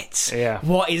shit,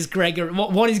 what is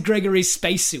Gregory's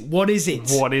spacesuit? What is it?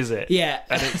 What is it? Yeah.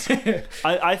 And it's,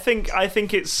 I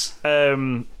think it's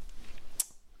it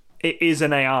is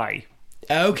an AI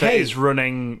that is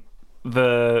running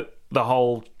the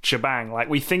whole shebang. Like,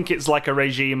 we think it's like a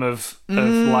regime of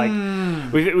like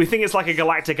we think it's like a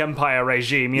galactic empire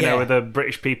regime, you know, with the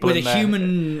British people with in a there.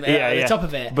 human at the top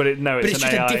of it. But it's just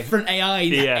an AI. a different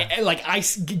AI, like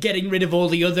ice getting rid of all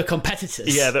the other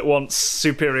competitors. Yeah, that wants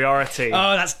superiority.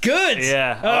 Oh, that's good.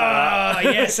 Yeah. Oh,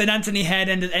 yes. And Anthony Head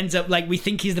ends up like, we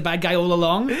think he's the bad guy all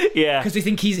along. Yeah. Because we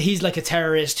think he's like a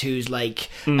terrorist who's like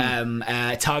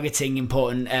targeting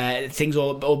important things,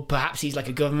 or perhaps he's like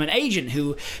a government agent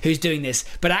who's doing this.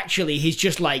 But actually, he's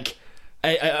just like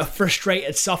a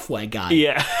frustrated software guy.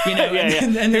 Yeah. You know,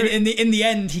 and then in the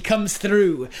end, he comes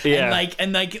through and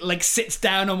like sits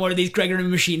down on one of these Gregory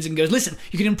machines and goes, listen,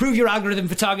 you can improve your algorithm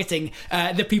for targeting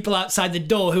the people outside the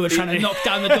door who are trying to knock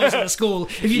down the doors of the school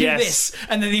if you do this.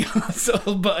 And then he sort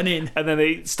of button in. And then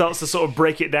he starts to sort of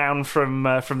break it down from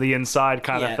the inside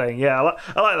kind of thing. Yeah,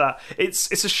 I like that.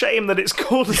 It's a shame that it's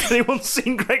called Has Anyone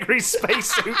Seen Gregory's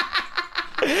Spacesuit?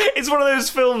 It's one of those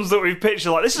films that we've pitched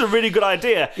like, this is a really good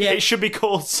idea. Yeah. It should be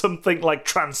called something like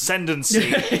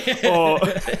Transcendency, or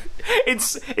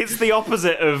it's the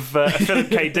opposite of a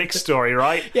Philip K. Dick story,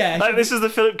 right? Yeah. Like, this is the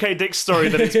Philip K. Dick story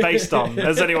that it's based on.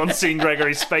 Has anyone seen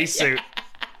Gregory's Spacesuit?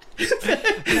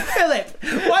 Philip,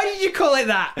 why did you call it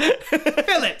that?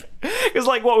 Philip. It's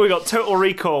like what we got, Total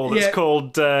Recall. That's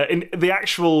called in the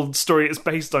actual story it's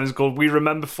based on is called We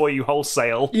Remember For You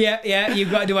Wholesale. Yeah.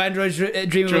 You've got Do Androids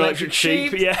Dream of Electric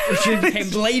Sheep? Yeah, which became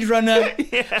Blade Runner.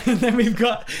 Yeah. And then we've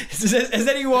got Has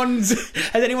anyone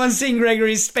seen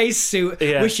Gregory's Spacesuit?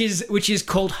 Yeah. Which is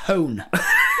called Hone.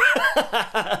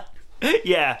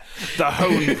 Yeah, the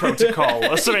Hone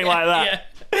Protocol or something like that. Yeah.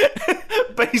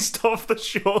 Based off the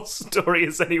short story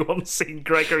Has Anyone Seen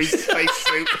Gregory's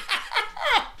Spacesuit?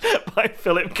 By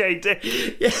Philip K. Dick.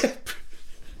 Yeah.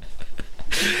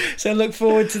 So look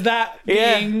forward to that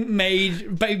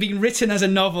being written as a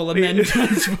novel and then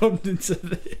transformed into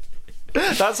the...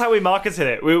 That's how we marketed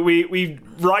it. We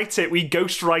write it, we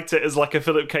ghost write it as like a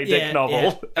Philip K. Dick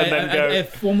novel, and then go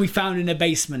one we found in a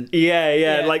basement.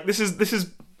 Yeah. Like this is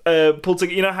pulled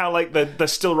together. You know how like they're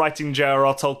still writing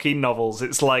J.R.R. Tolkien novels.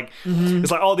 It's like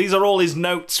it's like, oh, these are all his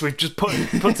notes. We've just put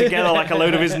together like a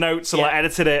load of his notes and like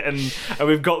edited it, and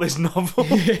we've got this novel.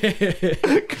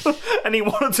 And he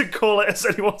wanted to call it Has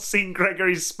Anyone Seen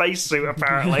Gregory's Spacesuit?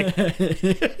 Apparently.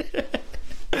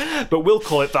 But we'll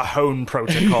call it the Hone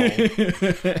Protocol.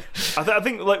 I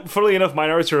think, like, funnily enough,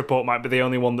 Minority Report might be the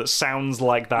only one that sounds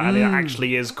like that, and it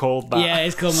actually is called that. Yeah,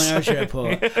 it's called Minority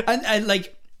Report.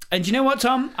 And do you know what,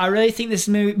 Tom? I really think this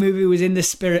movie was in the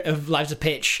spirit of Life's a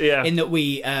Pitch, in that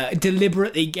we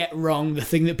deliberately get wrong the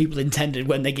thing that people intended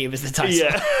when they gave us the title.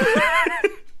 Yeah.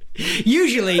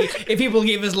 Usually, if people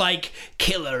give us like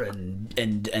killer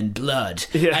and blood,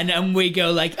 and we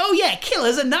go like, oh yeah,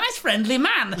 killer's a nice friendly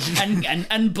man,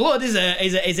 and blood is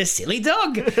a silly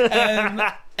dog.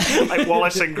 Like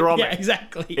Wallace and Gromit. Yeah,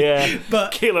 exactly. Yeah,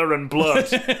 but killer and blood.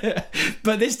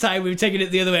 But this time we've taken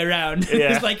it the other way around.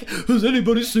 Yeah. It's like, has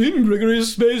anybody seen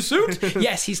Gregory's Spacesuit?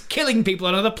 Yes, he's killing people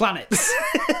on other planets.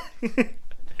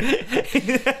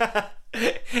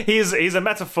 He's a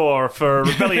metaphor for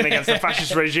rebellion against the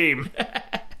fascist regime.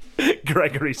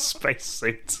 Gregory's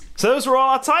Spacesuit. So those were all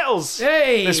our titles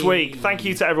this week. Thank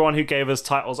you to everyone who gave us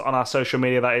titles on our social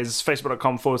media. That is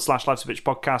facebook.com/Life's a Pitch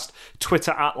podcast,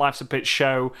 Twitter @Life's a Pitch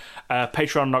show,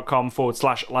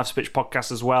 patreon.com/Life's a Pitch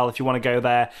podcast as well if you want to go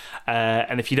there.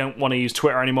 And if you don't want to use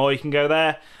Twitter anymore, you can go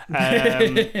there.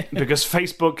 Because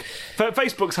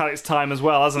Facebook's had its time as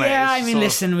well, hasn't it? Yeah, I mean,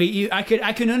 listen, I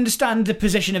can understand the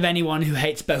position of anyone who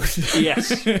hates both.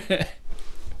 Yes.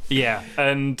 Yeah,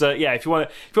 and if you want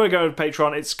to go to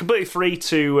Patreon, it's completely free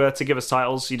to give us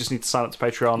titles. You just need to sign up to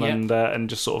Patreon and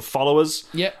just sort of follow us.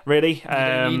 Yeah, really.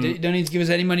 You don't need to give us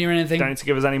any money or anything. Don't need to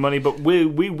give us any money, but we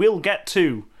will get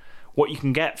to what you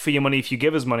can get for your money if you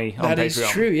give us money on Patreon. That is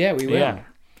true. Yeah, we will.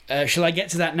 Yeah. Shall I get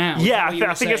to that now? Yeah,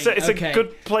 I think it's a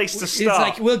good place to start.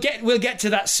 It's like we'll get to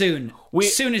that soon.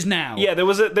 Soon as now. Yeah, there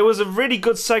was a really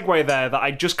good segue there that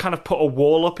I just kind of put a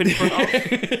wall up in front of.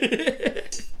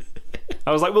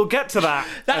 I was like, we'll get to that.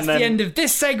 That's the end of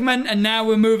this segment, and now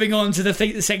we're moving on to the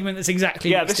segment that's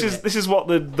exactly next to it. This is what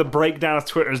the breakdown of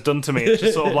Twitter has done to me. It's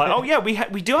just sort of like, oh yeah,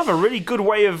 we do have a really good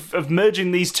way of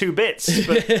merging these two bits,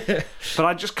 but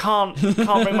I just can't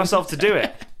bring myself to do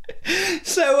it.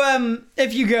 So,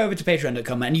 if you go over to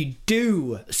patreon.com and you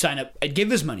do sign up and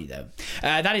give us money, though,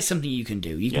 that is something you can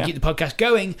do. You can keep the podcast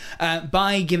going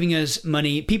by giving us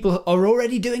money. People are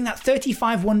already doing that.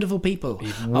 35 wonderful people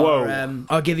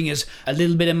are giving us a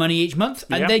little bit of money each month,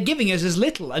 and they're giving us as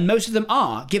little, and most of them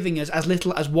are giving us as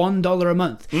little as $1 a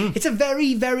month. It's a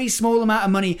very, very small amount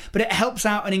of money, but it helps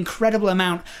out an incredible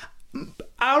amount.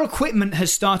 Our equipment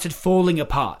has started falling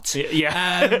apart. Some of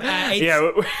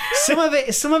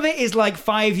it is like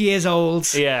 5 years old,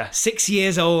 6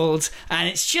 years old, and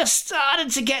it's just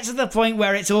started to get to the point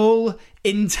where it's all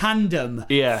in tandem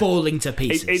falling to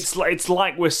pieces. It's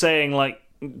like we're saying, like,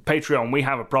 Patreon, we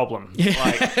have a problem.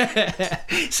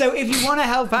 So if you want to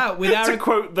help out with our... to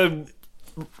quote the,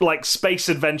 like, space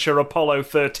adventure Apollo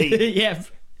 13.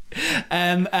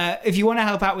 If you want to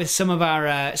help out with some of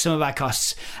our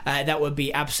costs, that would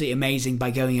be absolutely amazing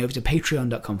by going over to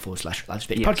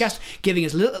patreon.com/podcast, giving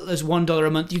as little as $1 a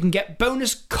month. You can get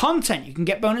bonus content, you can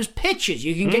get bonus pictures,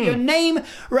 you can get your name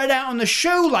read out on the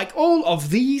show like all of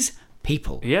these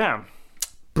people.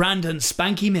 Brandon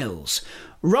Spanky Mills,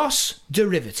 Ross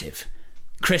Derivative,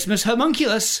 Christmas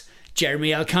Homunculus,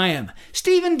 Jeremy Al-Kayam,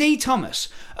 Stephen D. Thomas.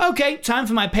 Okay, time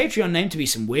for my Patreon name to be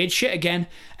some weird shit again.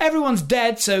 Everyone's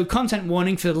dead, so content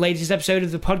warning for the latest episode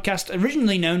of the podcast,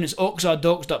 originally known as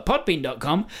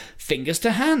orcsardorks.podbean.com, fingers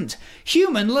to hand.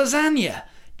 Human Lasagna,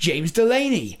 James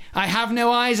Delaney, I have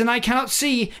no eyes and I cannot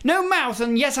see, no mouth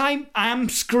and yet I am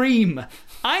Scream.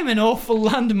 I'm an awful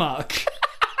landmark.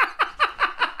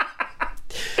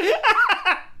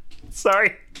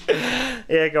 Sorry.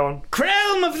 Yeah, go on.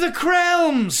 Krelm of the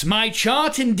Krelms, my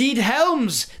chart indeed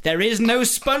helms. There is no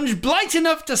sponge blight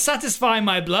enough to satisfy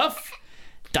my bluff.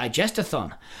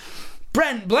 Digestathon.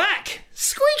 Brent Black,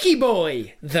 Squeaky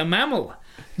Boy, the Mammal.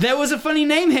 There was a funny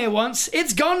name here once,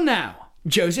 it's gone now.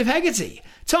 Joseph Hegarty.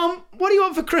 Tom, what do you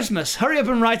want for Christmas? Hurry up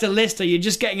and write a list or you're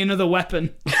just getting another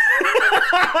weapon.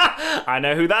 I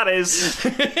know who that is.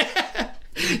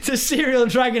 To Serial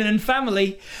Dragon and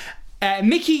Family.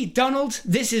 Mickey, Donald,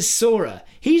 this is Sora.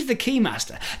 He's the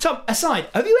keymaster. Tom, aside,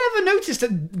 have you ever noticed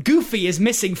that Goofy is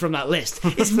missing from that list?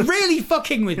 It's really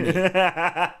fucking with me.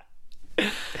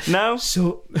 No?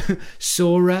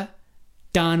 Sora,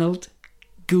 Donald,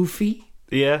 Goofy.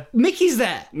 Yeah. Mickey's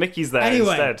there. Mickey's there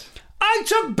anyway, instead. I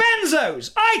took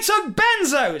benzos! I took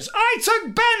benzos! I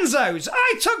took benzos!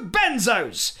 I took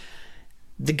benzos!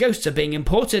 The ghosts are being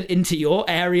imported into your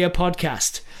area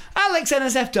podcast. Alex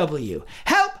NSFW.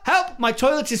 Help, help, my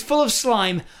toilet is full of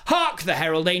slime. Hark, the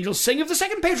Herald Angels sing of the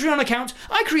second Patreon account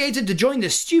I created to join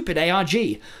this stupid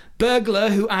ARG. Burglar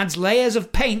who adds layers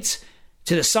of paint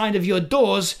to the side of your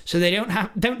doors so they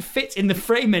don't fit in the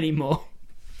frame anymore.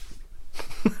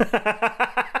 Got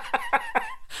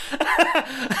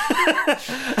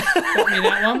me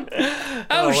that one.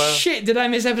 Oh well. Shit, did I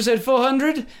miss episode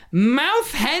 400?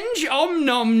 Mouth henge, om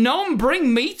nom nom,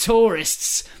 bring me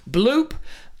tourists. Bloop,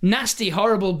 nasty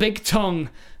horrible big tongue.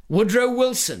 Woodrow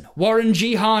Wilson, Warren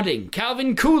G. Harding,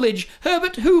 Calvin Coolidge,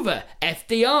 Herbert Hoover,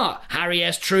 FDR, Harry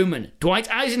S. Truman, Dwight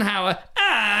Eisenhower,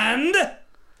 and...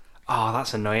 Oh,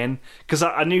 that's annoying. Because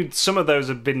I knew some of those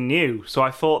had been new, so I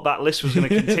thought that list was going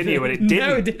to continue, and it didn't.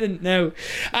 No, it didn't, no.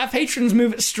 Our patrons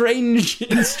move at strange,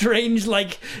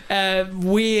 like,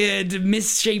 weird,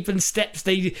 misshapen steps.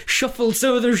 They shuffle,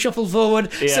 some of them shuffle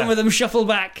forward, some of them shuffle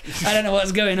back. I don't know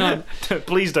what's going on.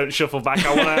 Please don't shuffle back.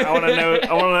 I want to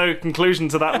know a conclusion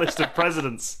to that list of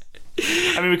presidents.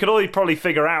 I mean, we could all probably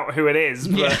figure out who it is,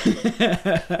 but...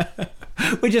 Yeah.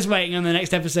 We're just waiting on the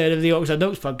next episode of the Orcs Are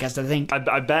Dogs podcast, I think.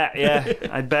 I bet, yeah.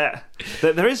 I bet.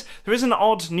 There is an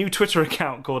odd new Twitter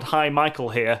account called Hi Michael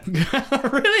here.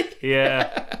 Really?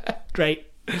 Yeah. Great.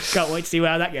 Can't wait to see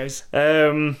how that goes.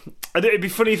 It'd be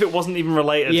funny if it wasn't even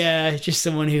related. Yeah, just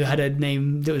someone who had a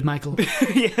name that was Michael.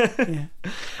 Yeah.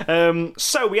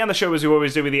 So we end the show as we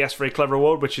always do with the S Very Clever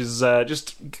Award, which is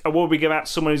just award we give out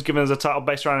to someone who's given us a title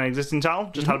based around an existing title.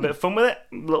 Just had a bit of fun with it.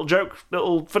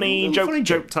 Little funny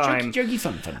joke time. Jokey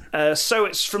fun. So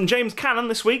it's from James Cannon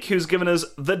this week, who's given us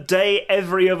The Day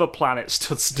Every Other Planet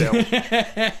Stood Still.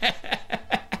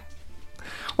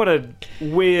 What a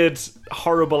weird,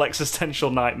 horrible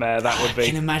existential nightmare that would be. I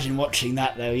can imagine watching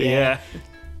that, though, yeah.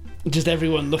 Just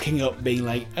everyone looking up being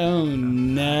like, oh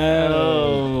no.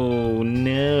 Oh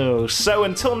no. So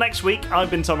until next week,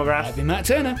 I've been Tom McGrath. I've been Matt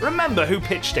Turner. Remember who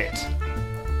pitched it.